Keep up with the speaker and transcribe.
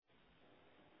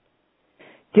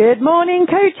Good morning,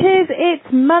 coaches. It's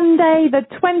Monday, the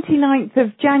 29th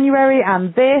of January,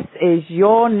 and this is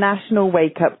your National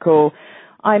Wake Up Call.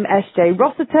 I'm SJ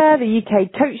Rossiter, the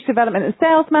UK Coach Development and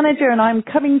Sales Manager, and I'm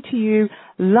coming to you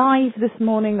live this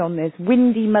morning on this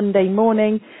windy Monday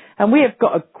morning, and we have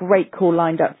got a great call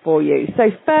lined up for you. So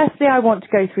firstly, I want to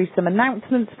go through some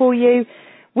announcements for you.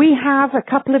 We have a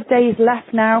couple of days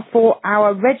left now for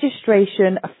our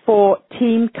registration for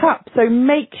Team Cup. So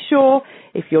make sure,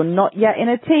 if you're not yet in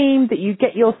a team, that you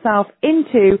get yourself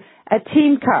into a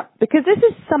Team Cup, because this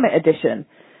is Summit Edition.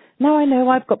 Now I know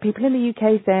I've got people in the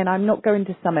UK saying I'm not going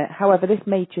to Summit. However, this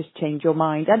may just change your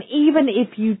mind. And even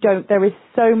if you don't, there is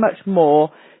so much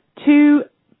more to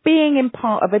being in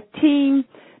part of a team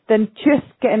than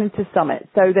just getting into Summit.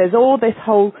 So there's all this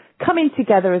whole coming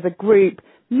together as a group,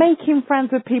 making friends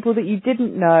with people that you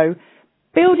didn't know,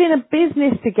 building a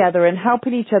business together and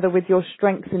helping each other with your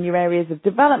strengths and your areas of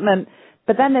development.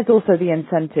 But then there's also the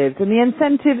incentives. And the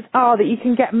incentives are that you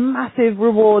can get massive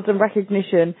rewards and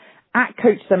recognition at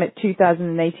Coach Summit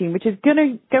 2018, which is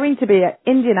going to be at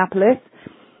Indianapolis.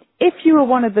 If you are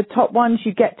one of the top ones,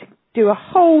 you get to do a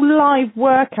whole live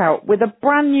workout with a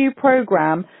brand new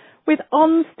program with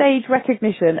on-stage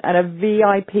recognition and a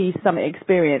VIP Summit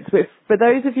experience. For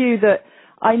those of you that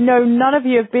I know none of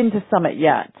you have been to Summit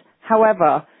yet.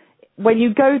 However, when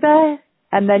you go there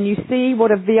and then you see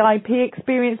what a VIP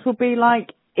experience will be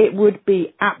like, it would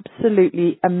be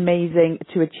absolutely amazing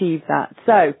to achieve that.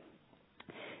 So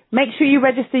make sure you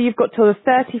register. You've got till the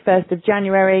 31st of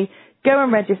January. Go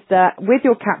and register with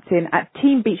your captain at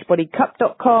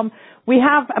teambeachbodycup.com. We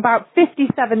have about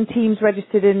 57 teams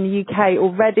registered in the UK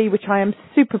already, which I am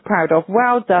super proud of.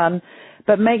 Well done.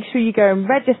 But make sure you go and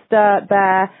register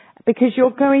there, because you're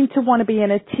going to want to be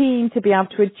in a team to be able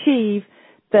to achieve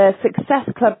the Success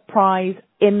Club prize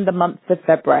in the month of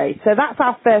February. So that's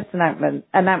our first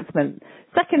announcement.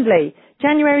 Secondly,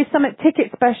 January Summit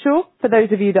ticket special for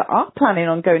those of you that are planning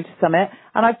on going to Summit.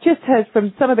 And I've just heard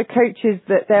from some of the coaches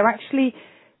that they're actually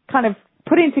kind of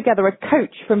putting together a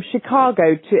coach from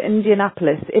Chicago to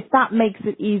Indianapolis. If that makes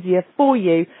it easier for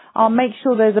you, I'll make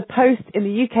sure there's a post in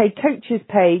the UK coaches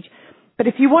page. But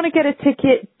if you want to get a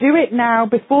ticket, do it now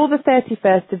before the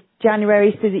 31st of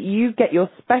January so that you get your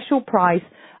special price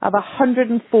of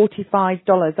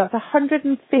 $145. That's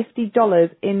 $150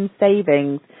 in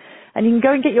savings. And you can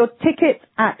go and get your tickets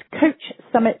at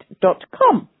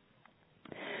coachsummit.com.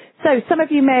 So some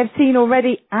of you may have seen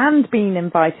already and been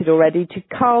invited already to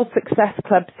Carl's Success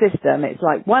Club system. It's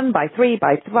like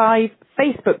 1x3x5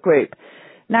 Facebook group.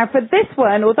 Now for this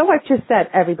one, although I've just said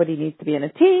everybody needs to be in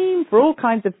a team for all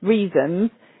kinds of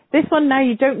reasons, this one now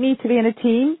you don't need to be in a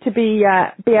team to be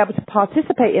able to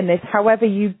participate in this. However,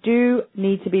 you do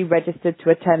need to be registered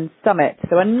to attend Summit.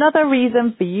 So another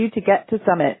reason for you to get to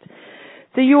Summit.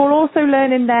 So you'll also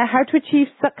learn in there how to achieve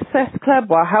Success Club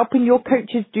while helping your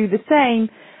coaches do the same.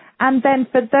 And then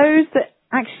for those that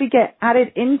actually get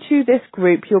added into this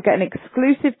group, you'll get an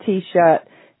exclusive t-shirt,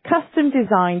 custom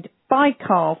designed by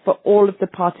Carl for all of the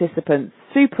participants.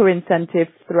 Super incentive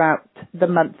throughout the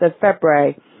month of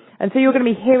February. And so you're going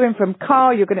to be hearing from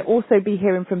Carl. You're going to also be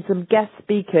hearing from some guest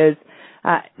speakers,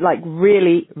 like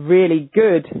really, really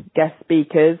good guest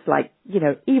speakers, like,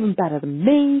 even better than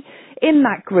me in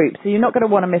that group. So you're not going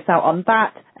to want to miss out on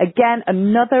that. Again,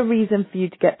 another reason for you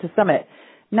to get to Summit.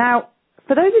 Now,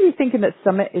 for those of you thinking that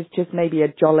Summit is just maybe a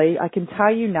jolly, I can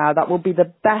tell you now that will be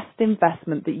the best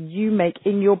investment that you make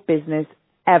in your business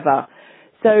ever.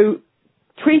 So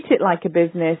treat it like a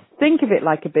business, think of it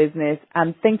like a business,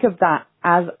 and think of that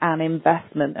as an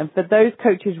investment. And for those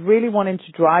coaches really wanting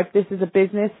to drive this as a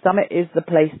business, Summit is the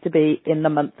place to be in the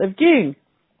month of June.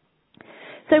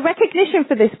 So recognition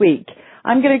for this week.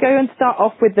 I'm going to go and start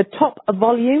off with the top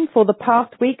volume for the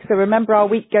past week. So remember, our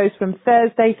week goes from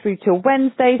Thursday through till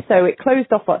Wednesday. So it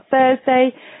closed off on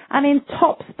Thursday. And in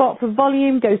top spot for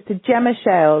volume goes to Gemma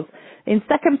Shales. In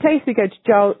second place, we go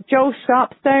to Joel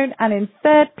Sharpstone. And in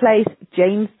third place,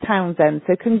 James Townsend.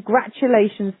 So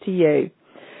congratulations to you.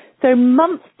 So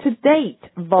month to date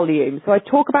volume. So I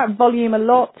talk about volume a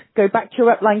lot. Go back to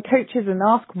your upline coaches and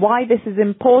ask why this is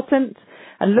important.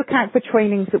 And look out for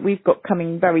trainings that we've got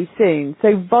coming very soon.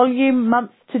 So volume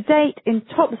month to date in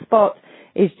top spot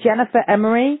is Jennifer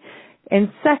Emery.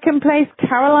 In second place,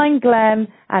 Caroline Glenn.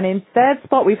 And in third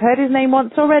spot, we've heard his name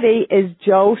once already, is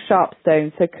Joel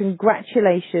Sharpstone. So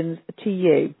congratulations to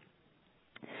you.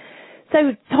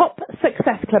 So top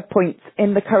Success Club points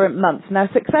in the current month. Now,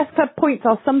 Success Club points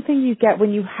are something you get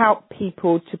when you help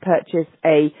people to purchase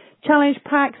a challenge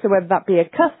pack. So whether that be a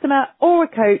customer or a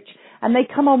coach, and they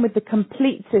come on with the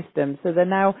complete system. So they're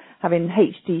now having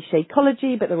HD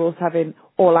Shakeology, but they're also having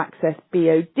All Access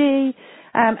BOD.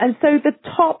 And so the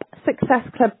top Success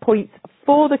Club points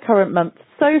for the current month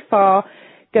so far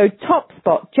go top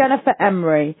spot, Jennifer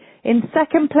Emery. In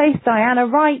second place, Diana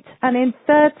Wright. And in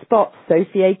third spot,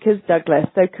 Sophie Akers-Douglas.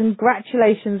 So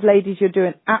congratulations, ladies. You're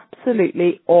doing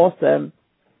absolutely awesome.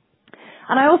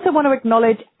 And I also want to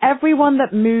acknowledge everyone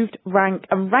that moved rank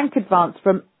and rank advance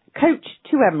from coach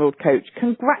to Emerald Coach.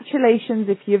 Congratulations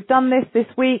if you've done this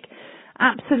week.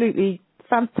 Absolutely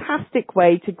fantastic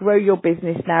way to grow your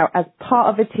business now as part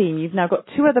of a team. You've now got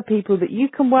 2 other people that you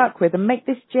can work with and make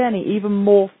this journey even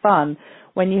more fun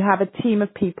when you have a team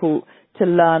of people to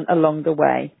learn along the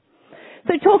way.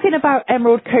 So talking about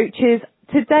Emerald Coaches,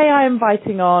 today I am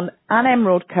inviting on an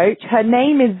Emerald Coach. Her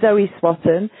name is Zoe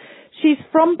Swatton. She's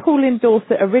from Poole in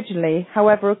Dorset originally.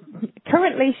 However,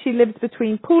 currently she lives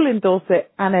between Poole in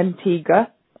Dorset and Antigua.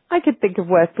 I could think of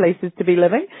worse places to be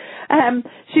living.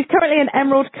 She's currently an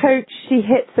Emerald Coach. She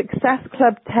hit Success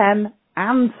Club 10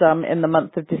 and some in the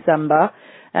month of December.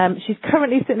 She's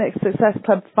currently sitting at Success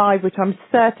Club 5, which I'm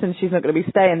certain she's not going to be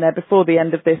staying there before the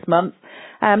end of this month.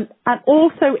 And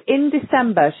also in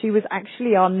December, she was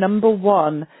actually our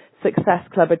 #1 Success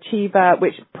Club achiever,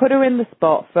 which put her in the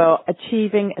spot for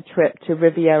achieving a trip to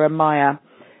Riviera Maya.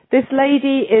 This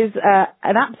lady is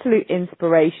an absolute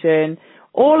inspiration.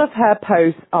 All of her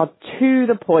posts are to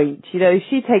the point. You know,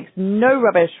 she takes no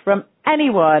rubbish from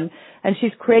anyone, and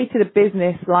she's created a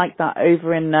business like that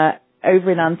over in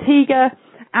Antigua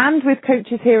and with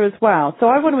coaches here as well. So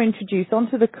I want to introduce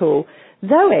onto the call,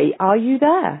 Zoe, are you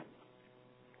there?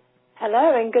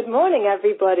 Hello and good morning,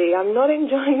 everybody. I'm not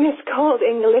enjoying this cold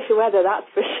English weather, that's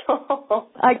for sure.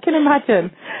 I can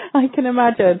imagine.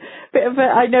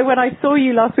 I know when I saw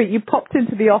you last week, you popped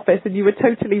into the office and you were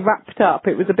totally wrapped up.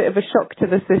 It was a bit of a shock to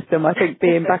the system, I think,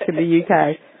 being back in the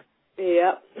UK.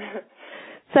 Yep.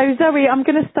 So, Zoe, I'm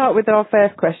going to start with our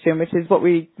first question, which is what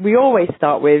we always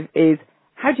start with, is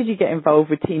how did you get involved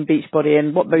with Team Beachbody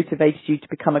and what motivated you to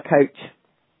become a coach?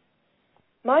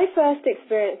 My first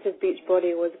experience of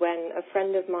Beachbody was when a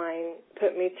friend of mine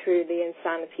put me through the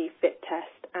Insanity Fit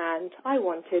test and I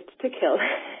wanted to kill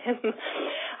him.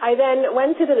 I then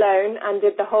went it alone and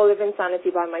did the whole of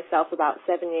Insanity by myself about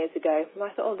 7 years ago. And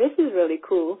I thought, oh, this is really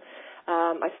cool.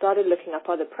 I started looking up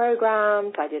other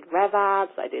programs. I did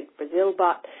RevAbs. I did Brazil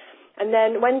Butt. And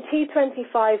then when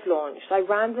T25 launched, I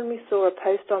randomly saw a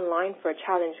post online for a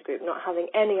challenge group, not having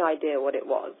any idea what it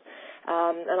was.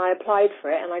 And I applied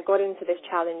for it, and I got into this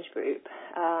challenge group.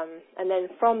 And then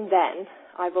from then,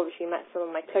 I've obviously met some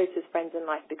of my closest friends in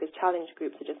life because challenge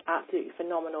groups are just absolutely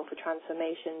phenomenal for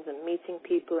transformations and meeting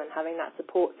people and having that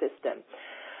support system.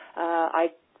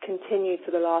 I continued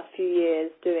for the last few years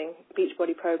doing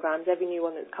Beachbody programs. Every new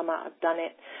one that's come out, I've done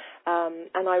it.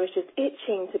 And I was just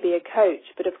itching to be a coach.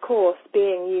 But, of course,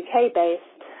 being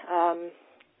UK-based,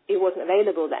 it wasn't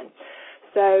available then.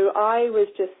 So I was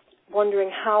just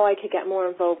wondering how I could get more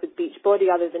involved with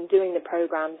Beachbody other than doing the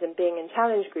programs and being in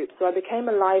challenge groups. So I became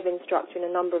a live instructor in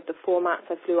a number of the formats.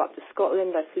 I flew up to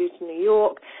Scotland, I flew to New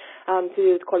York to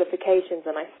do the qualifications,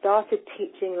 and I started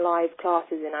teaching live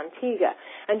classes in Antigua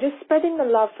and just spreading the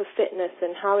love for fitness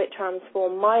and how it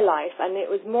transformed my life. And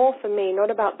it was more for me, not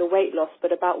about the weight loss,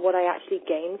 but about what I actually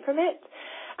gained from it.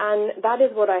 And that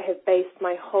is what I have based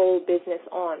my whole business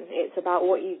on. It's about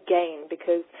what you gain,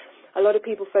 because a lot of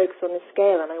people focus on the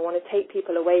scale, and I want to take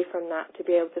people away from that to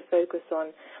be able to focus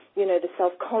on, you know, the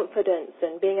self-confidence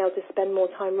and being able to spend more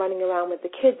time running around with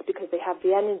the kids because they have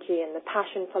the energy and the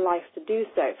passion for life to do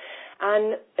so.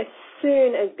 And as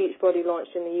soon as Beachbody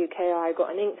launched in the UK, I got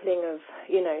an inkling of,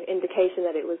 you know, indication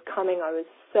that it was coming. I was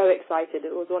so excited.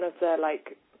 It was one of the,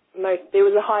 it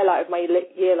was a highlight of my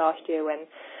year last year when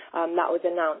that was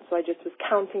announced. So I just was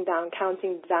counting down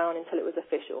until it was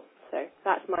official. So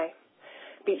that's my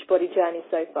Beachbody journey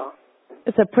so far.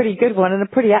 It's a pretty good one and a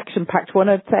pretty action-packed one,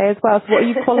 I'd say, as well. So what are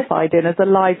you qualified in as a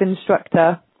live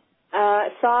instructor?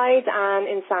 Side and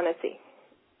Insanity.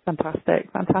 Fantastic.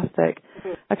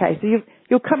 Mm-hmm. Okay, so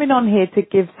you're coming on here to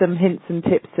give some hints and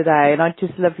tips today, and I'd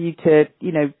just love you to,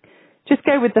 you know, just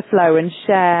go with the flow and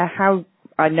share how,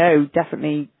 I know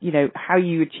definitely, you know, how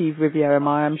you achieve Riviera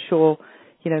Maya. I'm sure,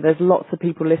 you know, there's lots of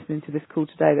people listening to this call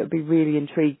today that would be really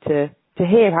intrigued to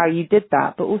hear how you did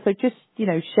that, but also just, you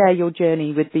know, share your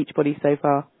journey with Beachbody so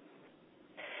far.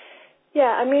 Yeah,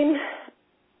 I mean,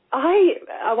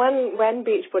 when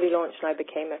Beachbody launched and I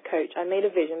became a coach, I made a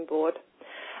vision board,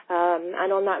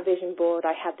 and on that vision board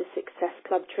I had the Success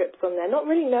Club trips on there, not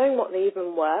really knowing what they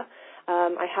even were.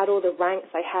 I had all the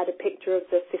ranks. I had a picture of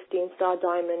the 15-star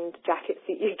diamond jackets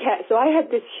that you get. So I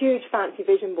had this huge fancy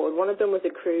vision board. One of them was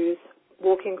a cruise.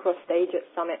 walking across stage at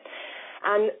Summit.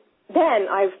 And then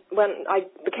when I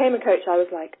became a coach, I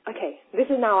was like, okay, this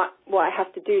is now what I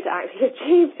have to do to actually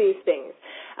achieve these things.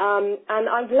 And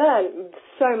I've learned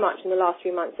so much in the last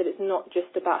few months that it's not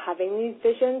just about having these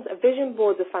visions. Vision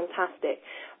boards are fantastic,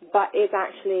 but it's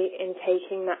actually in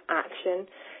taking that action.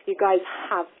 You guys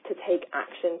have to take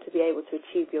action to be able to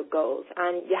achieve your goals.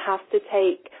 And you have to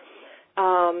take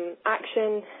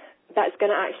action that's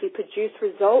going to actually produce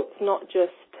results, not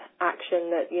just action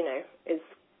that,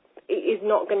 is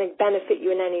not going to benefit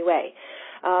you in any way.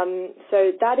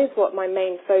 So that is what my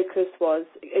main focus was.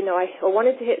 I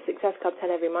wanted to hit Success Club 10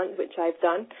 every month, which I've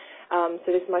done. So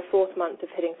this is my 4th month of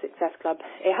hitting Success Club.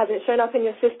 It hasn't shown up in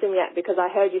your system yet because I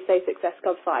heard you say Success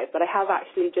Club 5, but I have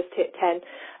actually just hit 10.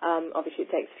 Obviously,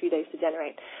 it takes a few days to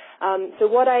generate. So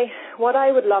what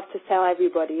I would love to tell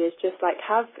everybody is just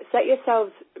set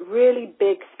yourselves really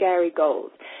big, scary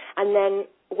goals, and then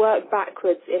work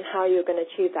backwards in how you're going to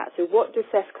achieve that. So what does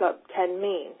Success Club 10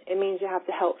 mean? It means you have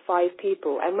to help 5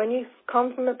 people. And when you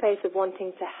come from a place of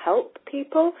wanting to help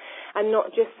people and not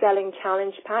just selling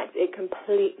challenge packs, it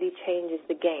completely changes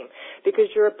the game, because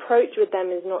your approach with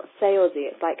them is not salesy.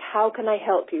 It's like, how can I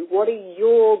help you? What are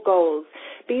your goals?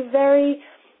 Be very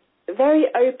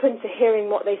open to hearing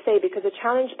what they say, because a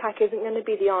challenge pack isn't going to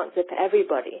be the answer for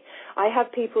everybody. I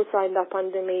have people signed up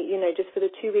under me, just for the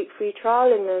 2-week free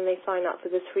trial, and then they sign up for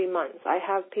the 3 months. I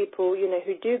have people,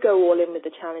 who do go all in with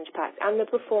the challenge pack and the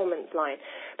performance line.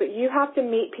 But you have to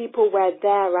meet people where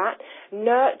they're at,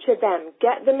 nurture them,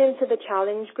 get them into the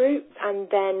challenge group, and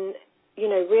then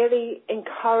really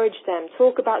encourage them,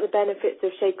 talk about the benefits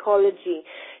of Shakeology,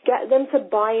 get them to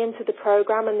buy into the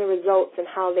program and the results and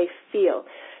how they feel.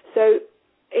 So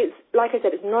it's, like I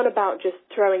said, it's not about just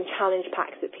throwing challenge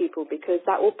packs at people, because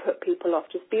that will put people off.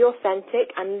 Just be authentic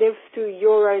and live through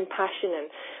your own passion and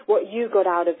what you got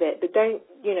out of it. But don't,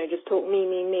 just talk me,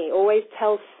 me, me. Always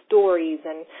tell stories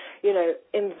and,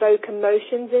 invoke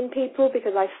emotions in people,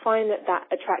 because I find that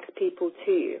attracts people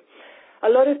to you. A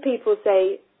lot of people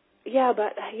say, yeah,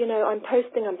 but, I'm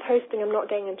posting, I'm not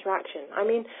getting interaction. I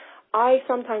mean, I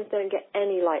sometimes don't get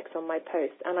any likes on my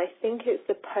posts, and I think it's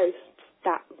the posts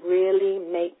that really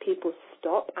make people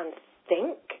stop and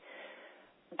think.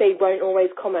 They won't always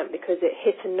comment because it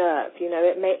hit a nerve,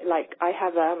 it may, I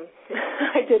have,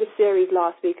 I did a series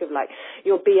last week of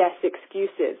your BS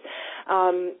excuses,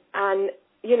 and,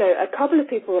 a couple of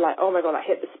people were like, oh my God, I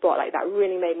hit the spot, that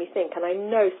really made me think, and I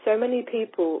know so many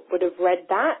people would have read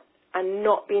that and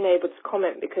not been able to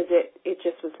comment, because it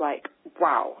just was like,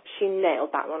 wow, she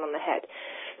nailed that one on the head.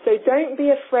 So don't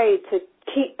be afraid to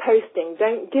keep posting.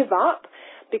 Don't give up,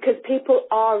 because people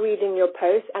are reading your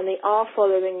posts and they are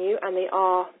following you, and they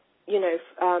are,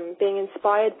 being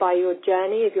inspired by your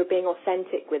journey if you're being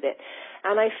authentic with it.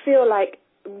 And I feel like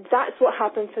that's what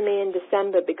happened for me in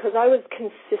December, because I was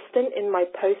consistent in my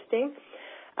posting.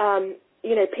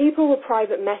 People were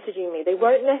private messaging me. They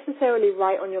won't necessarily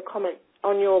write on your comment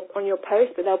on your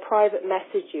post, but they'll private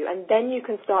message you, and then you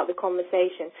can start the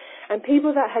conversation. And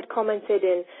people that had commented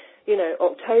in,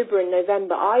 October and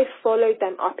November, I followed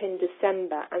them up in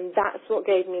December, and that's what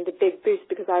gave me the big boost,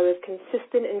 because I was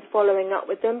consistent in following up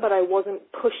with them, but I wasn't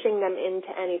pushing them into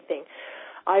anything.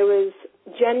 I was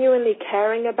genuinely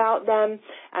caring about them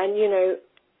and,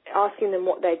 asking them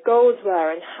what their goals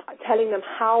were and telling them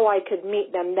how I could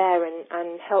meet them there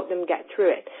and help them get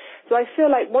through it. So I feel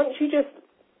like once you just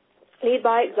lead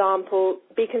by example,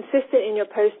 be consistent in your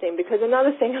posting, because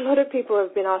another thing, a lot of people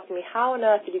have been asking me, how on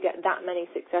earth did you get that many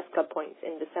Success Club points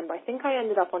in December? I think I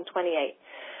ended up on 28.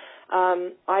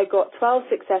 I got 12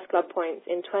 Success Club points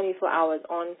in 24 hours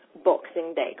on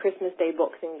Boxing Day, Christmas Day,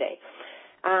 Boxing Day.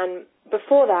 And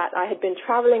before that, I had been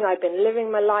traveling, I'd been living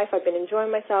my life, I'd been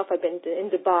enjoying myself, I'd been in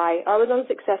Dubai. I was on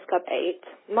Success Club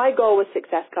 8. My goal was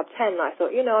Success Club 10, and I thought,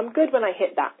 I'm good when I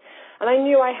hit that. And I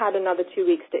knew I had another 2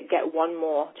 weeks to get one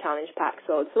more challenge pack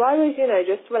sold. So I was,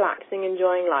 just relaxing,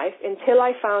 enjoying life, until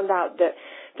I found out that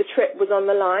the trip was on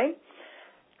the line.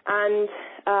 And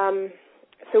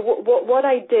so what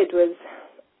I did was,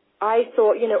 I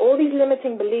thought, all these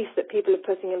limiting beliefs that people are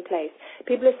putting in place.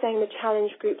 People are saying the challenge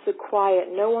groups are quiet.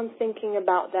 No one's thinking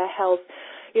about their health.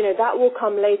 That will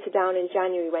come later down in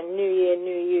January when New Year,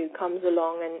 New You comes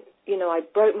along. And, I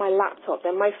broke my laptop.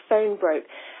 Then my phone broke.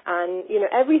 And,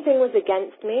 everything was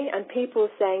against me. And people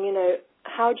were saying,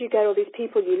 how do you get all these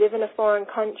people? You live in a foreign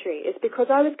country. It's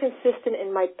because I was consistent in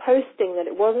my posting, that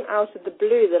it wasn't out of the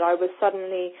blue that I was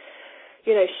suddenly,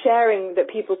 sharing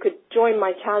that people could join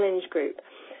my challenge group.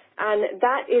 And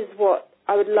that is what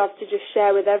I would love to just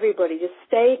share with everybody. Just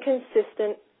stay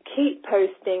consistent, keep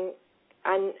posting,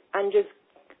 and just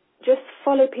just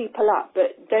follow people up,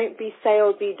 but don't be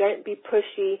salesy, don't be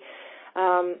pushy.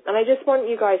 And I just want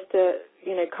you guys to,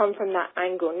 come from that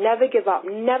angle. Never give up.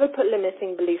 Never put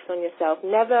limiting beliefs on yourself.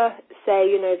 Never say,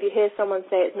 if you hear someone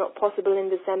say it's not possible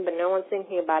in December, no one's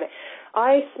thinking about it.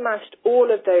 I smashed all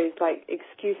of those,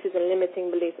 excuses and limiting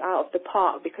beliefs out of the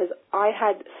park because I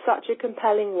had such a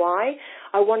compelling why.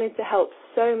 I wanted to help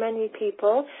so many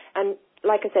people. And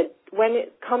like I said, when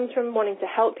it comes from wanting to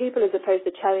help people as opposed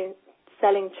to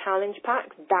selling challenge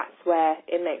packs, that's where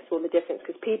it makes all the difference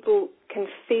because people can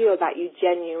feel that you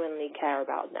genuinely care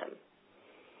about them.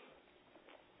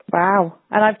 Wow.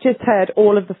 And I've just heard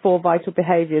all of the 4 vital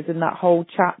behaviours in that whole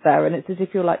chat there, and it's as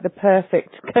if you're like the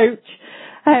perfect coach,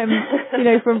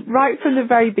 from the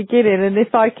very beginning. And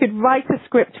if I could write a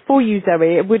script for you,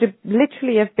 Zoe, it would have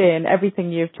literally have been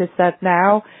everything you've just said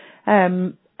now.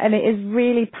 And it is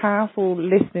really powerful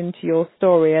listening to your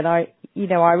story. And I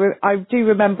do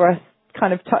remember us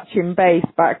kind of touching base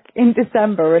back in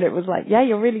December, and it was like, yeah,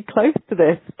 you're really close to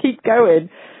this. Keep going.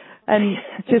 And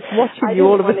just watching you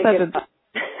all of a sudden.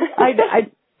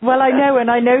 I know,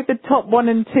 and I know the top 1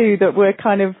 and 2 that were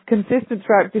kind of consistent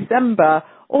throughout December,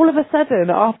 all of a sudden,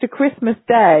 after Christmas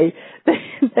Day,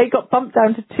 they got bumped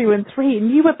down to 2 and 3,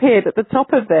 and you appeared at the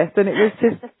top of this, and it was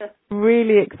just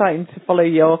really exciting to follow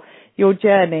your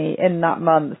journey in that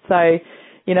month. So,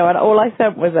 and all I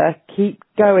sent was keep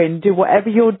going, do whatever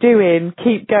you're doing,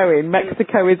 keep going.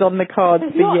 Mexico is on the cards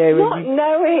for you.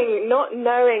 Not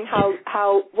knowing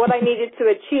how what I needed to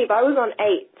achieve. I was on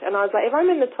 8, and I was like, if I'm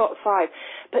in the top 5,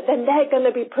 but then they're going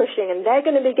to be pushing, and they're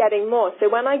going to be getting more. So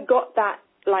when I got that,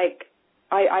 I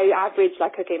averaged,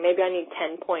 okay, maybe I need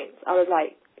 10 points. I was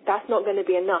like, that's not going to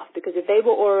be enough, because if they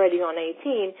were already on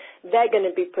 18, they're going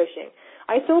to be pushing.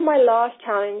 I saw my last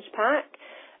challenge pack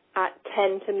at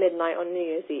 10 to midnight on New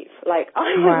Year's Eve. I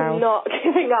was not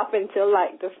giving up until,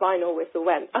 the final whistle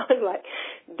went. I was like,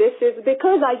 this is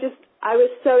because I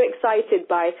was so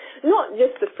excited by not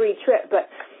just the free trip,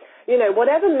 but,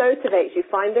 whatever motivates you,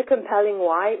 find a compelling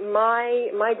why.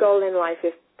 My goal in life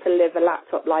is to live a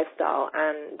laptop lifestyle,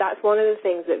 and that's one of the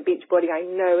things that Beachbody I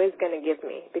know is going to give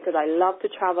me, because I love to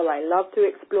travel, I love to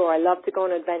explore, I love to go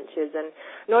on adventures, and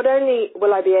not only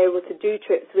will I be able to do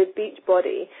trips with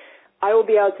Beachbody, I will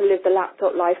be able to live the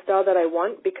laptop lifestyle that I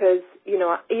want, because,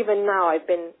 even now I've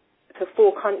been to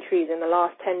 4 countries in the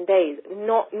last 10 days.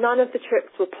 None of the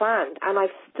trips were planned, and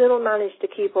I've still managed to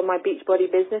keep on my Beachbody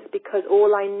business because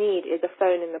all I need is a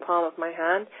phone in the palm of my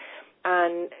hand.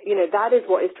 And, that is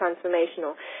what is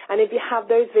transformational. And if you have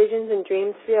those visions and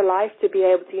dreams for your life to be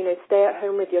able to, stay at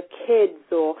home with your kids,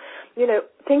 or,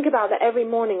 think about that every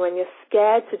morning when you're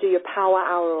scared to do your power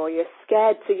hour, or you're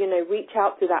scared to, reach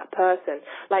out to that person.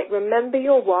 Remember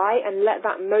your why and let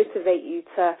that motivate you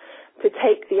to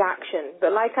take the action.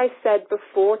 But like I said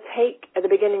before, at the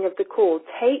beginning of the call,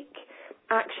 take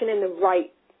action in the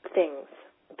right things.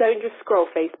 Don't just scroll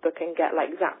Facebook and get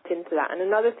zapped into that. And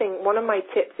another thing, one of my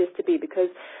tips is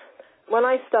because when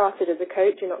I started as a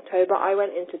coach in October, I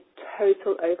went into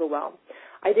total overwhelm.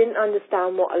 I didn't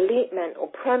understand what elite meant, or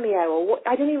premier,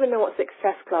 I didn't even know what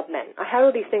Success Club meant. I had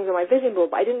all these things on my vision board,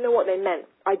 but I didn't know what they meant.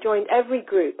 I joined every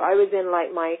group. I was in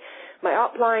my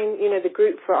upline, the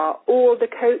group for all the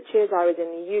coaches. I was in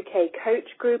the UK coach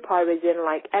group. I was in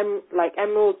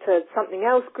Emerald to something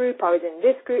else group. I was in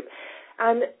this group,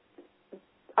 and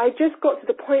I just got to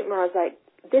the point where I was like,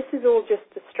 this is all just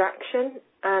distraction,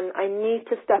 and I need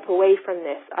to step away from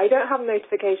this. I don't have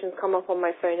notifications come up on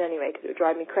my phone anyway, because it would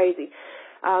drive me crazy.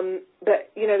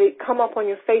 But, they come up on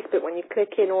your Facebook when you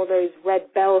click in all those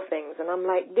red bell things, and I'm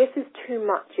like, this is too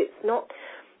much. It's not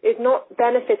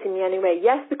benefiting me anyway.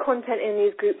 Yes, the content in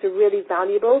these groups are really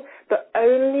valuable, but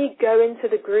only go into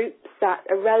the groups that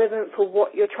are relevant for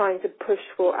what you're trying to push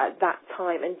for at that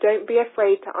time. And don't be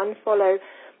afraid to unfollow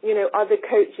other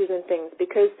coaches and things,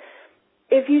 because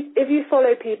if you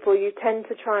follow people, you tend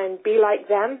to try and be like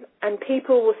them, and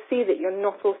people will see that you're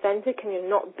not authentic and you're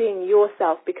not being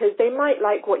yourself, because they might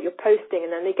like what you're posting,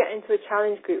 and then they get into a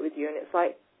challenge group with you, and it's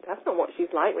like, that's not what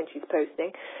she's like when she's posting,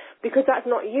 because that's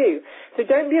not you. So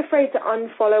don't be afraid to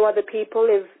unfollow other people.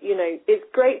 It's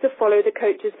great to follow the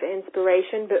coaches for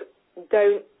inspiration, but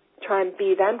don't try and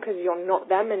be them, because you're not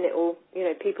them, and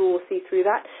people will see through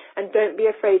that. And don't be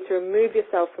afraid to remove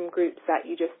yourself from groups that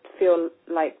you just feel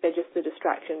like they're just a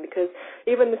distraction, because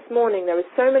even this morning there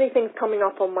were so many things coming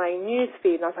up on my news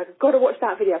feed, and I was like, I've got to watch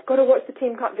that video, I've got to watch the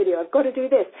Team Cut video, I've got to do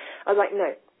this. I was like, no,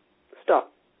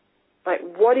 stop.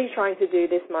 What are you trying to do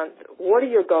this month? What are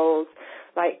your goals?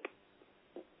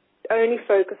 Only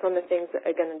focus on the things that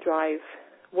are going to drive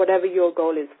whatever your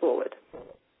goal is forward.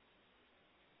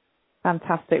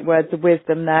 Fantastic words of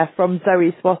wisdom there from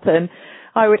Zoe Swatton.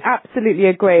 I would absolutely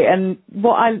agree. And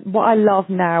what I love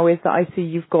now is that I see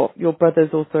you've got your brothers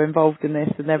also involved in this,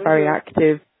 and they're very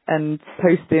active and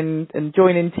posting and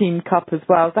joining Team Cup as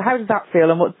well. So how does that feel,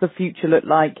 and what's the future look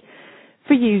like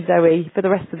for you, Zoe, for the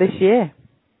rest of this year?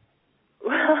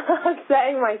 I'm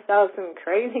setting myself some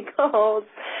crazy goals.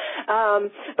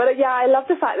 But yeah, I love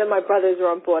the fact that my brothers are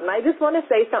on board. And I just want to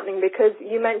say something, because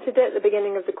you mentioned it at the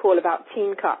beginning of the call about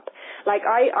Team Cup. Like,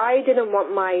 I didn't want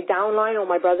my downline or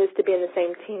my brothers to be in the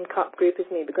same Team Cup group as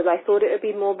me, because I thought it would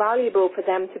be more valuable for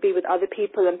them to be with other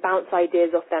people and bounce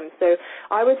ideas off them. So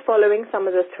I was following some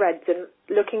of the threads and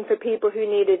looking for people who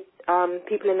needed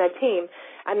people in their team.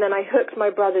 And then I hooked my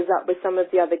brothers up with some of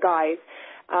the other guys.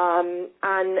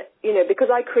 And, you know, because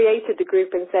I created the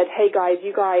group and said, hey guys,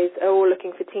 you guys are all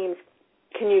looking for teams,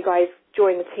 can you guys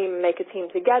join the team and make a team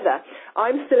together?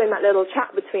 I'm still in that little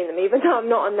chat between them, even though I'm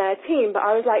not on their team, but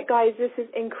I was like, guys, this is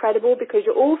incredible, because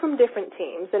you're all from different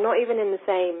teams. They're not even in the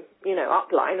same, you know,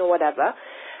 upline or whatever.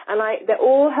 And they're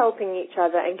all helping each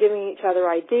other and giving each other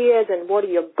ideas and what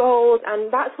are your goals.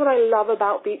 And that's what I love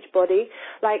about Beachbody.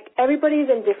 Like, everybody's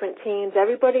in different teams.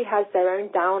 Everybody has their own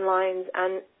downlines,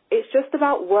 and it's just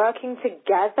about working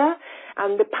together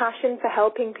and the passion for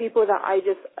helping people that I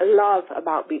just love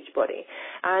about Beachbody.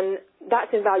 And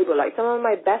that's invaluable. Like, some of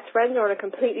my best friends are on a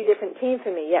completely different team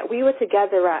from me, yet we were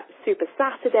together at Super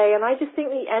Saturday, and I just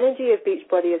think the energy of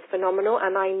Beachbody is phenomenal,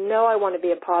 and I know I want to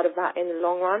be a part of that in the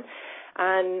long run.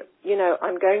 And, you know,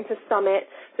 I'm going to Summit.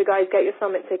 So, guys, get your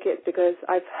Summit tickets, because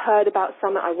I've heard about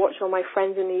Summit. I watch all my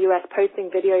friends in the US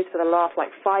posting videos for the last, 5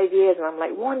 years, and I'm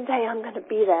like, one day I'm going to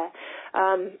be there.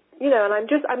 You know, and I'm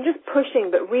just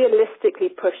pushing, but realistically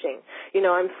pushing. You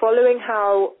know, I'm following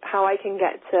how I can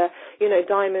get to, you know,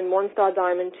 diamond, 1-star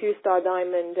diamond, 2-star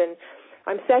diamond, and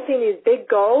I'm setting these big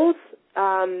goals,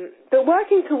 but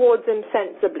working towards them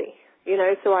sensibly. You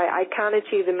know, so I can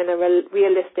achieve them in a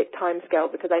realistic time scale,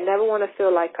 because I never want to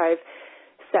feel like I've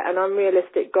set an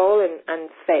unrealistic goal and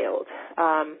failed.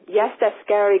 Yes, they're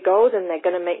scary goals and they're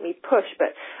going to make me push,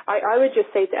 but I would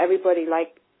just say to everybody,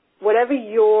 like, whatever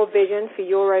your vision for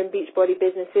your own Beachbody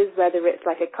business is, whether it's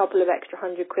like a couple of extra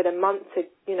 £100 a month to,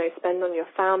 you know, spend on your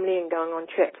family and going on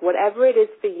trips, whatever it is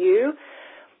for you,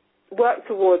 work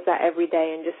towards that every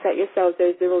day and just set yourselves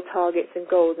those little targets and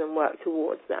goals and work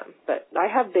towards them. But I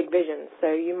have big visions,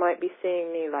 so you might be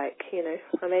seeing me, like, you know,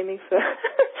 I'm aiming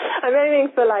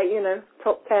for like, you know,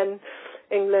 top 10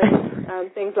 England,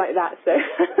 things like that. So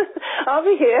I'll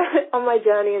be here on my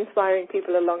journey inspiring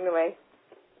people along the way.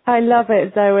 I love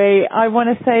it, Zoe. I want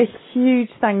to say a huge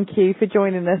thank you for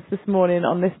joining us this morning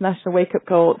on this National Wake Up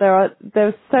Call. There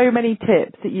are so many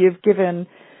tips that you've given,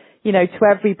 you know, to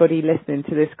everybody listening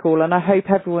to this call, and I hope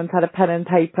everyone's had a pen and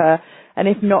paper, and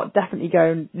if not, definitely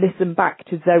go and listen back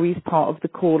to Zoe's part of the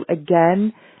call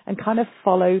again and kind of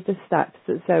follow the steps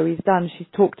that Zoe's done. She's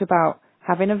talked about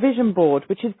having a vision board,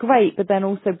 which is great, but then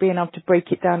also being able to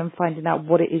break it down and finding out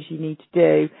what it is you need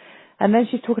to do. And then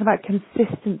she's talking about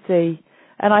consistency.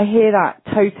 And I hear that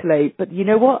totally. But you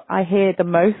know what I hear the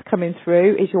most coming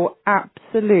through is your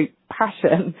absolute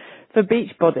passion for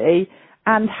Beachbody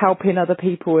and helping other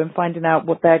people and finding out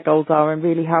what their goals are and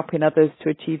really helping others to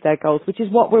achieve their goals, which is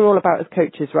what we're all about as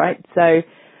coaches, right? So,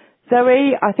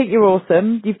 Zoe, I think you're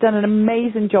awesome. You've done an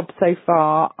amazing job so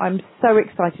far. I'm so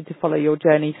excited to follow your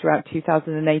journey throughout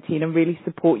 2018 and really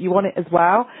support you on it as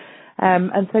well.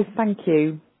 And so thank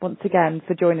you once again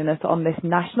for joining us on this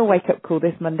National Wake Up Call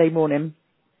this Monday morning.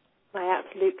 My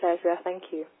absolute pleasure. Thank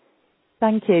you.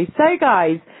 Thank you. So,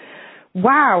 guys,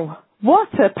 wow, what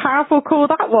a powerful call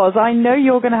that was. I know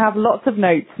you're going to have lots of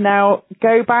notes. Now,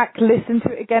 go back, listen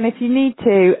to it again if you need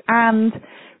to. And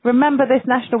remember, this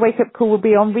National Wake Up Call will be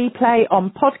on replay on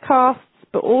podcasts,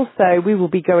 but also we will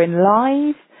be going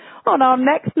live on our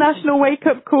next National Wake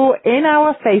Up Call in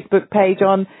our Facebook page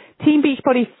on Team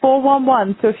Beachbody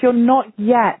 411. So if you're not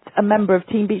yet a member of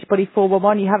Team Beachbody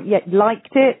 411, you haven't yet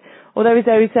liked it, although as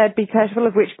Zoe said, be careful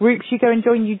of which groups you go and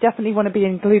join. You definitely want to be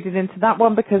included into that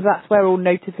one, because that's where all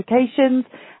notifications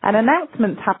and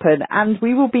announcements happen. And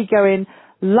we will be going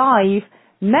live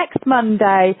next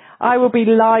Monday. I will be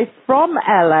live from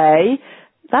LA.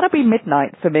 That'll be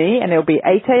midnight for me, and it'll be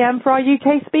 8 a.m. for our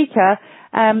UK speaker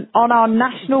on our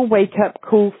National Wake Up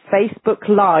Call Facebook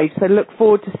Live. So look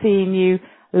forward to seeing you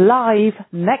live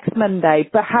next Monday.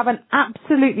 But have an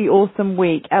absolutely awesome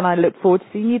week, and I look forward to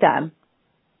seeing you then.